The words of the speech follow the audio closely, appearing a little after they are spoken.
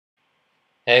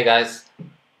Hey guys,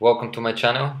 welcome to my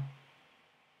channel.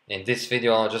 In this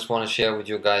video I just want to share with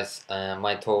you guys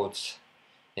my thoughts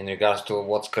in regards to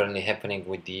what's currently happening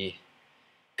with the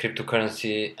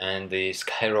cryptocurrency and the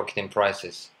skyrocketing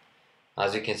prices.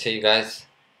 As you can see guys,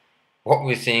 what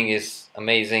we're seeing is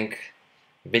amazing.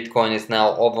 Bitcoin is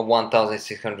now over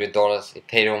 $1,600,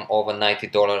 Ethereum over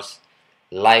 $90,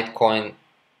 Litecoin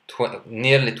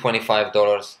nearly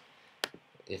 $25.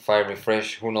 If I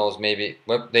refresh, who knows, maybe,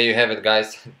 well, there you have it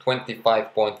guys,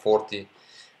 25.40.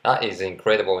 That is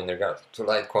incredible in regards to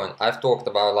Litecoin. I've talked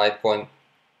about Litecoin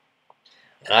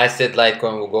and I said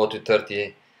Litecoin will go to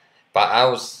 30, but I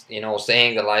was,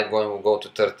 saying that Litecoin will go to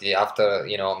 30 after,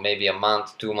 maybe a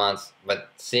month, 2 months, but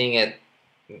seeing it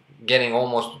getting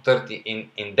almost to 30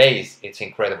 in days, it's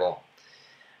incredible.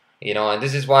 And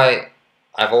this is why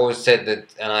I've always said that,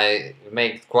 and I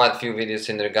make quite a few videos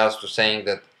in regards to saying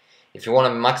that if you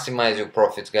want to maximize your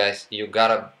profits, guys, you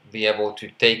gotta be able to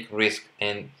take risk,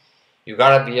 and you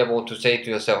gotta be able to say to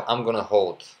yourself, I'm gonna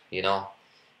hold, and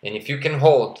if you can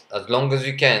hold as long as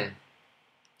you can,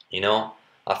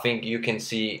 I think you can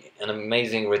see an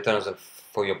amazing returns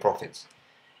for your profits.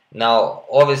 Now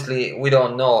obviously we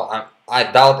don't know, I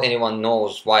doubt anyone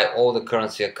knows why all the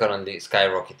currency are currently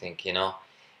skyrocketing.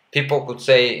 People could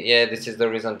say, yeah, this is the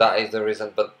reason, that is the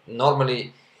reason, but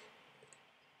normally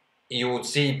you would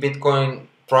see Bitcoin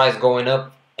price going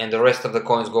up and the rest of the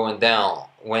coins going down.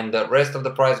 When the rest of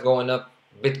the price going up,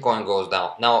 Bitcoin goes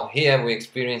down. Now here we're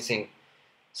experiencing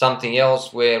something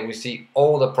else where we see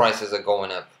all the prices are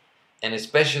going up, and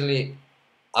especially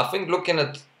I think looking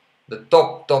at the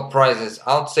top prices,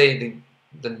 I would say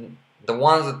the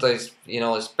ones that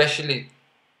are especially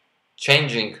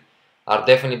changing are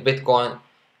definitely Bitcoin.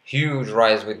 Huge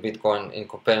rise with Bitcoin in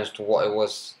comparison to what it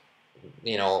was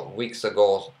weeks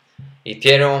ago.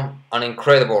 Ethereum, an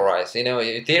incredible rise.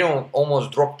 Ethereum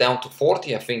almost dropped down to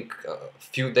 40, I think, a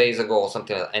few days ago or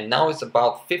something like that, and now it's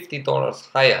about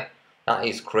 $50 higher. That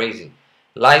is crazy.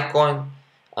 Litecoin,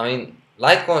 I mean,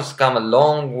 Litecoin's come a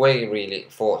long way really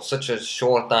for such a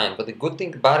short time, but the good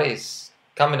thing about it is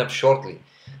coming up shortly.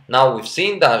 Now we've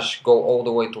seen Dash go all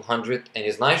the way to 100, and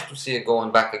it's nice to see it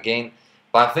going back again.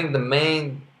 But I think the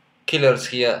main killers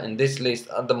here in this list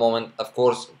at the moment, of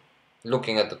course,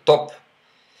 looking at the top,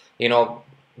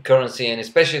 currency, and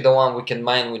especially the one we can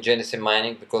mine with Genesis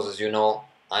mining, because as you know,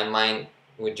 I mine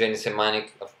with Genesis mining.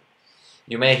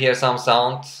 You may hear some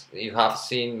sounds. You have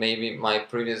seen maybe my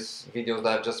previous videos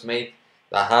that I've just made.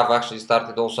 I have actually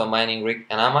started also a mining rig,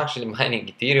 and I'm actually mining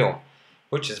Ethereum,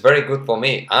 which is very good for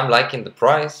me. I'm liking the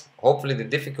price. Hopefully the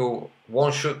difficult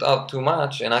won't shoot out too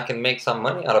much and I can make some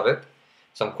money out of it.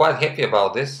 So I'm quite happy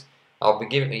about this. I'll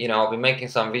be making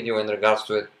some video in regards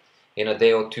to it in a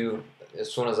day or two, as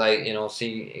soon as I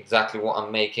see exactly what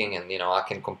I'm making, and I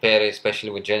can compare it, especially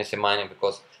with Genesis mining,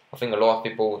 because I think a lot of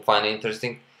people would find it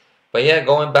interesting. But yeah,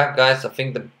 going back guys, I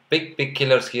think the big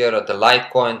killers here are the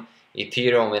Litecoin,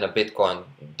 Ethereum and a Bitcoin.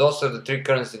 Those are the three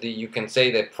currencies that you can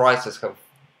say that prices have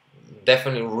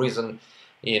definitely risen,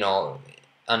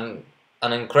 an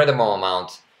incredible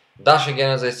amount. Dash,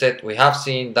 again, as I said, we have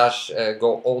seen Dash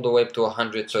go all the way up to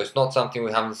 100, so it's not something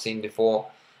we haven't seen before.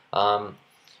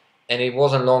 And it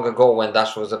wasn't long ago when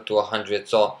Dash was up to 100,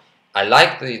 so I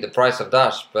like the price of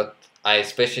Dash, but I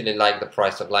especially like the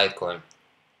price of Litecoin.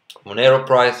 Monero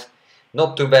price,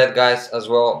 not too bad guys as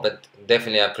well, but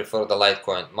definitely I prefer the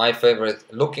Litecoin. My favorite,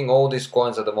 looking all these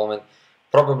coins at the moment,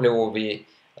 probably will be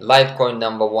Litecoin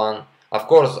number one. Of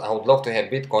course I would love to have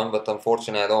Bitcoin, but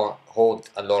unfortunately I don't hold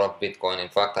a lot of Bitcoin. In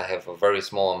fact, I have a very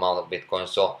small amount of Bitcoin.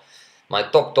 So my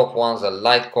top ones are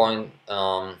Litecoin,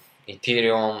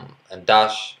 Ethereum and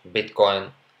Dash, Bitcoin,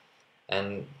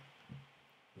 and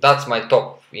that's my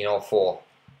top four.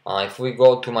 If we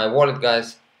go to my wallet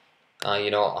guys,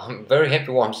 I'm very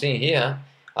happy what I'm seeing here.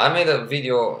 I made a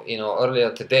video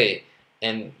earlier today,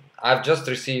 and I've just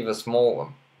received a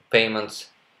small payments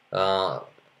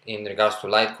in regards to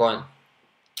Litecoin.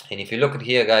 And if you look at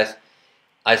here guys,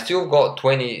 I still got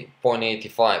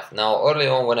 20.85. now early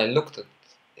on when I looked at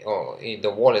in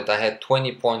the wallet, I had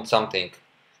 20 point something,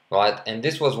 right? And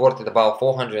this was worth it about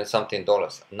 400 and something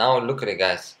dollars. Now look at it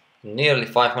guys, nearly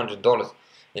 $500.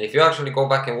 And if you actually go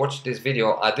back and watch this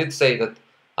video, I did say that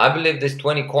I believe these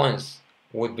 20 coins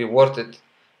would be worth it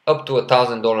up to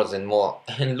 $1,000 and more.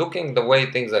 And looking the way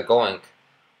things are going,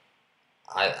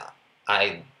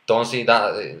 I don't see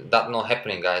that not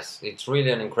happening guys. It's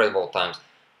really an incredible times.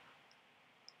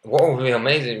 What would be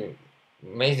amazing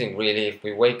really if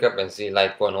we wake up and see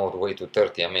Litecoin all the way to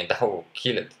 30. I mean, that will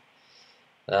kill it.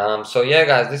 So yeah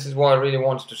guys, this is what I really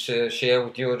wanted to share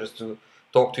with you, just to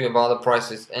talk to you about the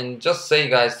prices, and just say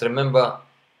guys, remember,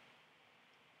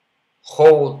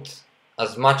 hold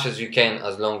as much as you can,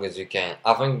 as long as you can.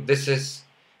 I think this is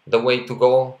the way to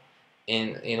go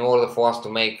in order for us to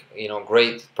make, you know,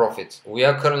 great profits. We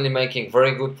are currently making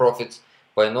very good profits,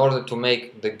 but in order to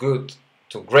make the good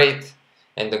to great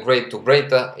and the great to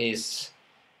greater is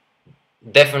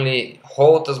definitely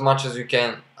hold as much as you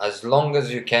can, as long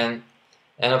as you can,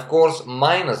 and of course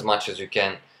mine as much as you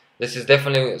can. This is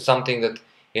definitely something that,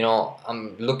 you know,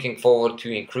 I'm looking forward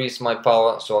to increase my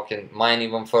power so I can mine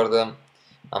even further.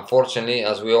 Unfortunately,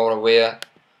 as we are aware,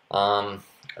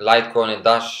 Litecoin and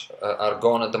Dash are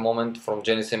gone at the moment from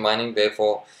Genesis mining.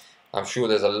 Therefore, I'm sure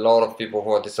there's a lot of people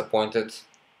who are disappointed.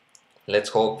 Let's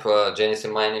hope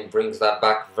Genesis mining brings that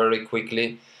back very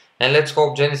quickly, and let's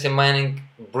hope Genesis mining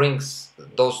brings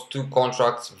those two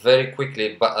contracts very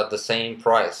quickly, but at the same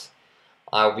price.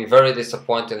 I'll be very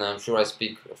disappointed, and I'm sure I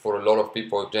speak for a lot of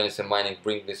people if Genesis mining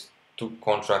bring these two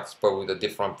contracts but with a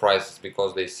different prices,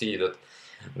 because they see that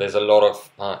there's a lot of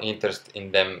interest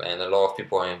in them and a lot of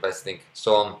people are investing.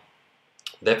 So I'm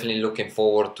definitely looking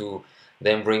forward to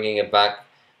them bringing it back,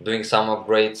 doing some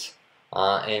upgrades,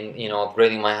 and, you know,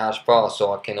 upgrading my hash power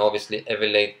so I can obviously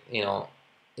evaluate, so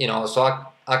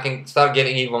I can start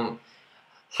getting even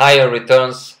higher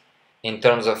returns in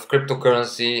terms of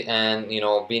cryptocurrency, and, you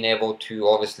know, being able to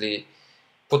obviously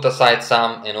put aside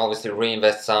some and obviously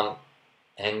reinvest some.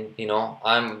 And, you know,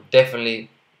 I'm definitely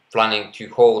planning to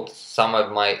hold some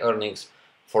of my earnings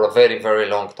for a very, very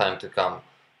long time to come.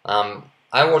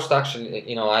 I watched, actually,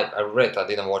 you know, I read, I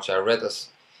didn't watch, I read this,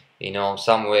 you know,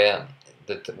 somewhere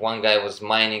that one guy was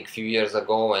mining a few years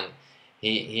ago, and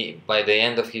he by the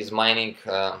end of his mining,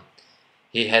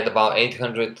 he had about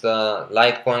 800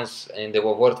 Litecoins, and they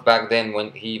were worth back then,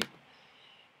 when he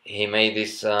made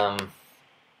this,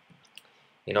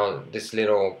 you know, this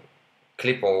little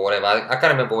clip or whatever. I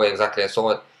can't remember where exactly I saw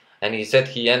it, and he said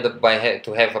he ended up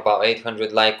to have about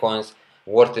 800 Litecoins,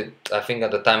 worth it, I think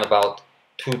at the time about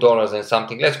 $2 and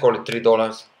something. Let's call it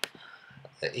 $3.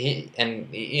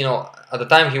 You know, at the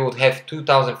time he would have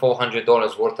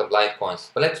 $2,400 worth of Litecoins.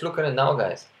 But let's look at it now,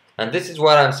 guys. And this is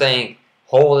what I'm saying: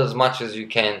 hold as much as you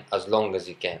can, as long as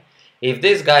you can. If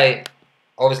this guy,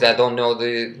 obviously I don't know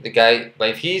the guy, but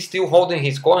if he's still holding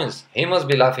his coins, he must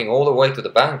be laughing all the way to the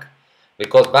bank,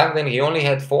 because back then he only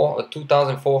had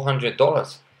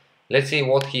 $2,400. Let's see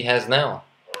what he has now.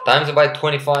 Times it by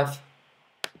 25.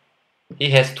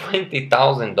 He has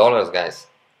 $20,000, guys.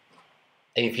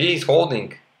 If he's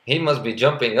holding, he must be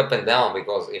jumping up and down,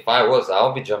 because if I was,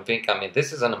 I'll be jumping. I mean,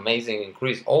 this is an amazing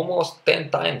increase, almost 10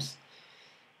 times.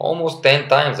 Almost 10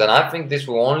 times, and I think this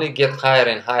will only get higher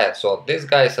and higher. So this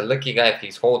guy is a lucky guy if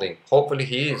he's holding. Hopefully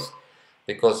he is,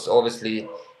 because obviously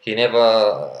he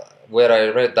never, where I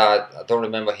read that, I don't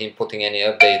remember him putting any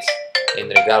updates in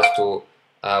regards to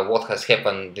what has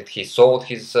happened. Did he sold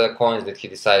his coins? Did he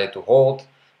decided to hold?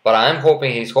 But I'm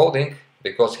hoping he's holding,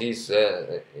 because he's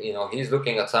you know, he's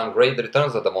looking at some great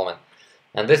returns at the moment.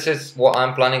 And this is what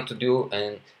I'm planning to do,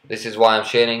 and this is why I'm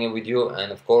sharing it with you.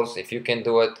 And of course, if you can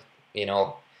do it, you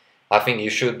know, I think you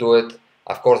should do it.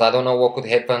 Of course, I don't know what could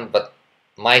happen, but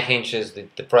my hunch is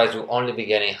that the price will only be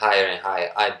getting higher and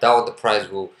higher. I doubt the price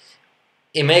will,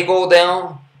 it may go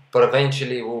down, but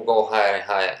eventually it will go higher and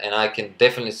higher. And I can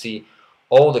definitely see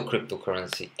all the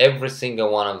cryptocurrency, every single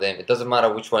one of them. It doesn't matter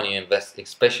which one you invest,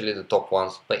 especially the top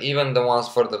ones, but even the ones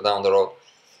further down the road,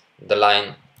 the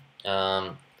line,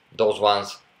 those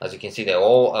ones, as you can see, they're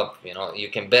all up. You know, you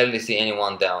can barely see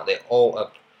anyone down. They're all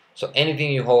up. So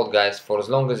anything you hold, guys, for as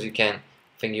long as you can,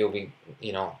 I think you'll be,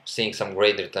 you know, seeing some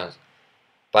great returns.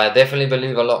 But I definitely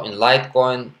believe a lot in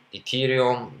Litecoin,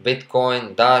 Ethereum,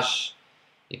 Bitcoin, Dash,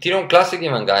 Ethereum Classic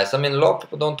even, guys. I mean, a lot of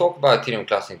people don't talk about Ethereum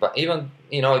Classic, but even,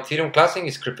 you know, Ethereum Classic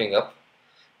is creeping up.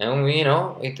 And we, you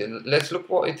know, let's look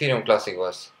what Ethereum Classic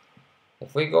was.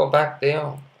 If we go back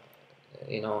there,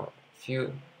 you know,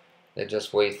 let's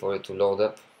just wait for it to load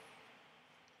up.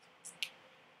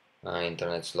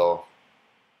 Internet slow.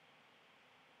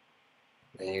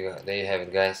 There you go. There you have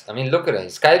it, guys. I mean, look at it.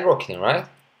 It's skyrocketing, right?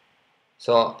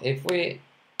 So if we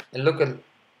look at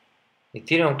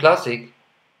Ethereum Classic,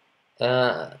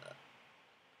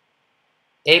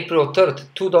 April 3rd,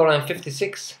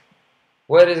 $2.56.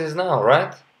 Where is it now,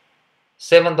 right?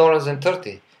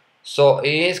 $7.30. So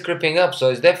it is creeping up. So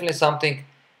it's definitely something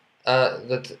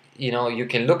that, you know, you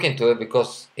can look into it,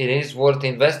 because it is worth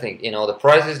investing. You know, the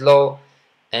price is low,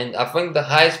 and I think the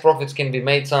highest profits can be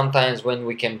made sometimes when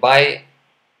we can buy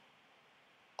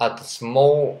at a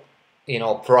small, you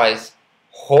know, price,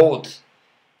 hold,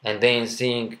 and then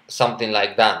seeing something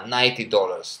like that, $90,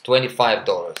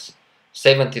 $25,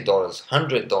 $70,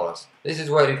 $100. This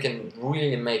is where you can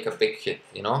really make a big hit,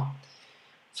 you know.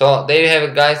 So there you have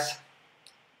it, guys.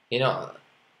 you know,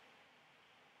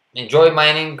 enjoy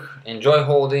mining, enjoy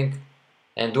holding,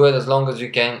 and do it as long as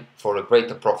you can for a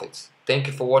greater profits. Thank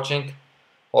you for watching.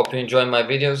 Hope you enjoy my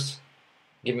videos.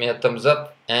 Give me a thumbs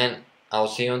up, and I'll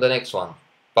see you on the next one.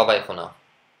 Bye bye for now.